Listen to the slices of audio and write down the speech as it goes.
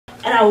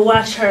And I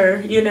watched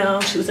her, you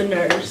know, she was a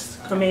nurse,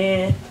 come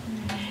in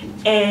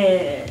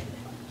and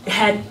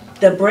had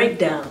the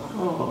breakdown.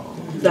 Oh.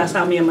 That's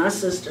how me and my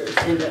sisters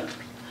ended up.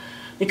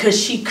 Because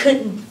she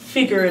couldn't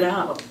figure it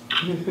out.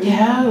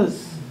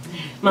 Yes.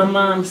 My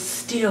mom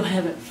still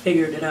haven't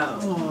figured it out.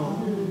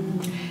 Oh.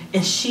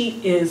 And she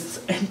is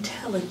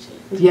intelligent.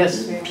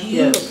 Yes.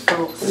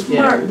 Beautiful, Yes.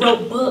 smart,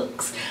 wrote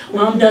books.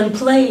 Mom done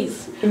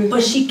plays,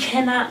 but she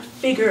cannot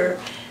figure.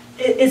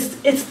 It's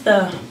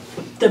the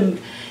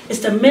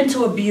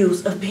mental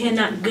abuse of being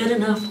not good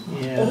enough,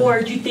 or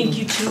you think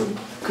you too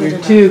good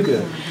enough. You're too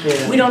good.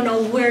 Yeah. We don't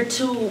know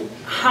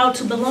how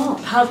to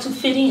belong, how to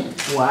fit in.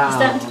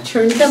 Wow.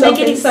 Turn yourself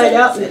inside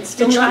out and it's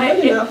still not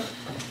good enough.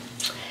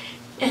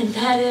 And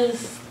that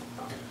is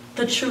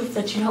the truth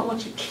that you don't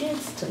want your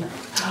kids to know.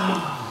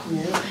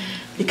 Yeah.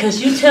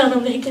 Because you tell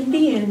them they can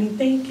be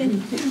anything they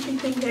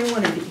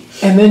want to be.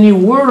 And then you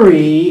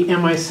worry,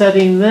 am I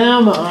setting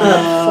them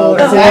up?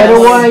 What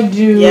do I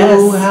do?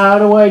 Yes. How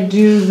do I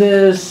do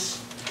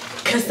this?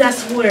 Because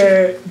that's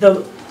where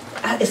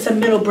it's a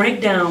mental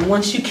breakdown.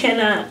 Once you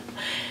cannot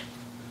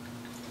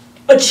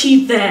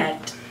achieve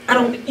that,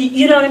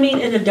 you know what I mean?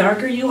 And the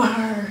darker you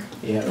are,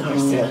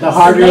 the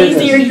harder the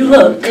lazier it is. you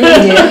look.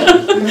 Yeah.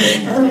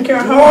 I don't care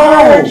how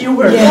hard you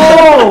work.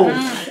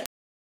 Whoa!